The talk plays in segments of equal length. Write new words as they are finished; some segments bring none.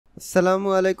Assalamu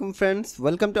alaikum friends,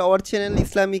 welcome to our channel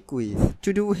Islamic Quiz.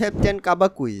 Today we have 10 Kaaba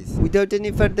quiz. Without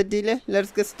any further delay,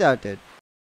 let's get started.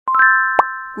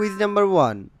 Quiz number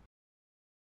 1.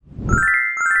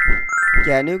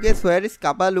 Can you guess where is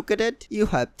Kaaba located? You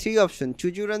have 3 options.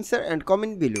 Choose your answer and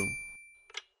comment below.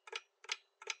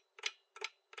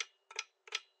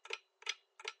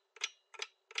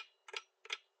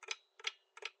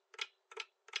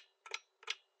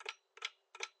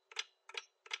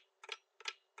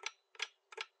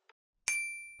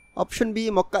 Option B,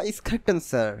 Makkah is correct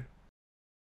answer.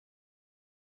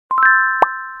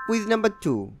 Quiz number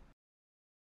 2.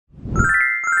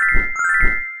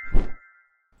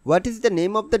 What is the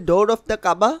name of the door of the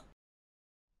Kaaba?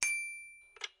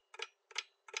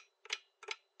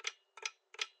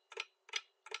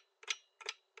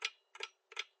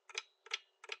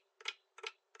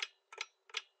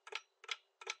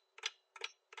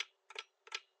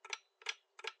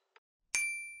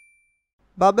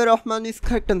 Babar Rahman is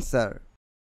correct answer.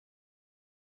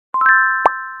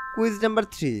 Quiz number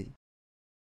 3.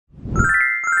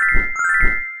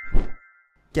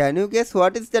 Can you guess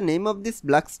what is the name of this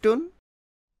black stone?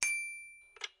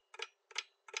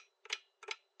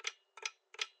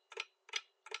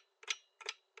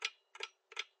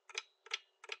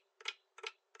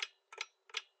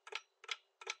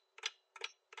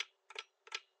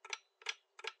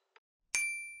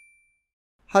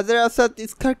 Hajar Aswad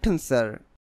is correct answer.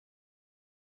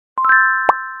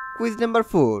 Quiz number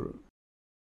 4.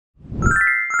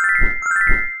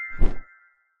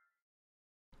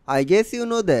 I guess you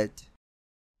know that.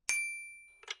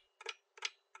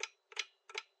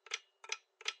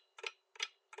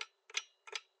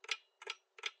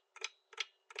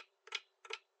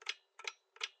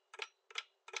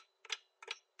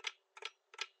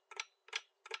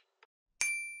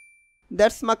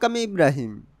 That's Maqam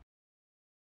Ibrahim.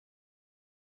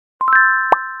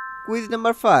 Quiz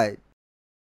number 5.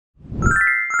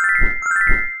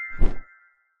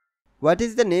 What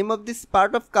is the name of this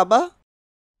part of Kaaba?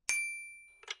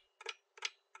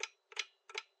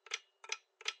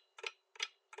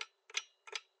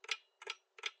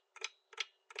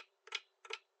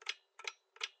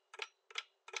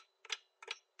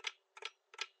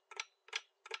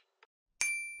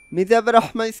 Mizab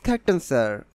Rahman is correct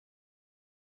answer.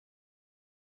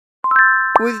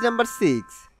 Quiz number 6.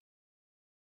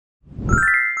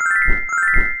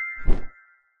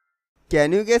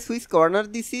 Can you guess which corner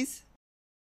this is?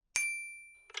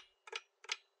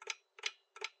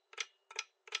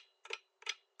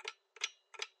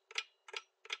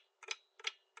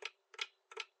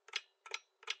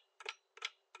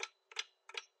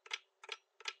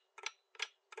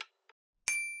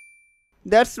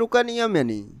 That's Rukn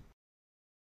Yamani.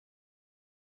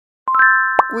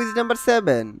 Quiz number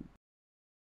 7.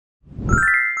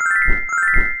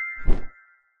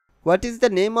 What is the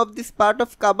name of this part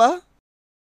of Kaaba?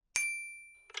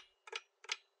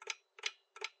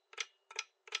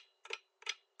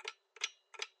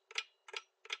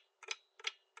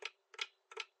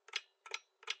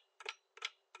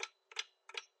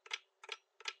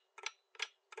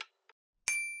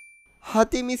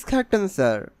 Hatim is correct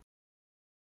answer.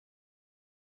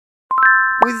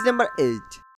 Quiz number 8.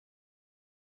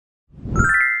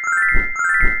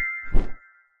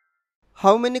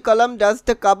 How many columns does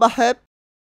the Kaaba have?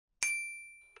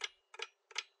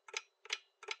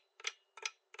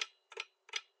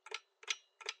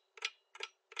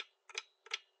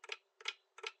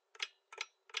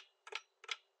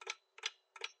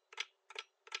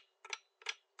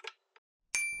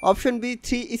 Option B,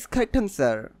 3 is correct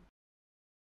answer.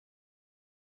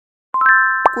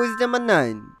 Quiz number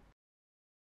 9.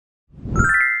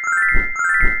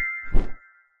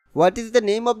 What is the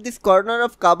name of this corner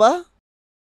of Kaaba?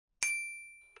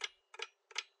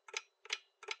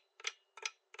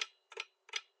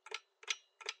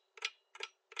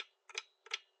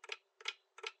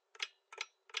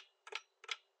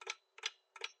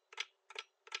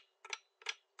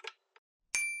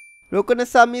 Rukn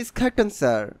Sami is correct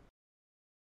answer.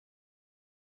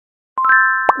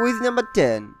 Quiz number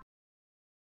 10.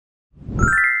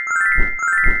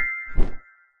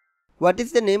 What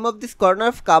is the name of this corner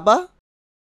of Kaaba?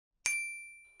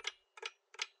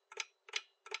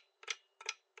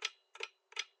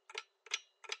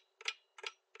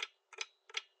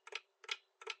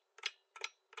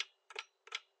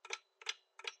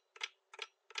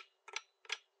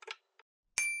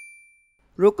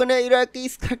 Rukn Iraqi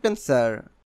is correct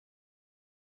answer.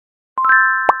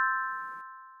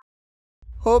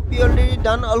 Hope you already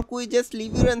done all quizzes.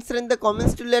 Leave your answer in the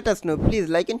comments to let us know. Please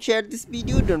like and share this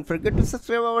video. Don't forget to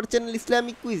subscribe our channel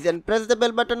Islamic Quiz and press the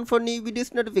bell button for new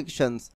videos notifications.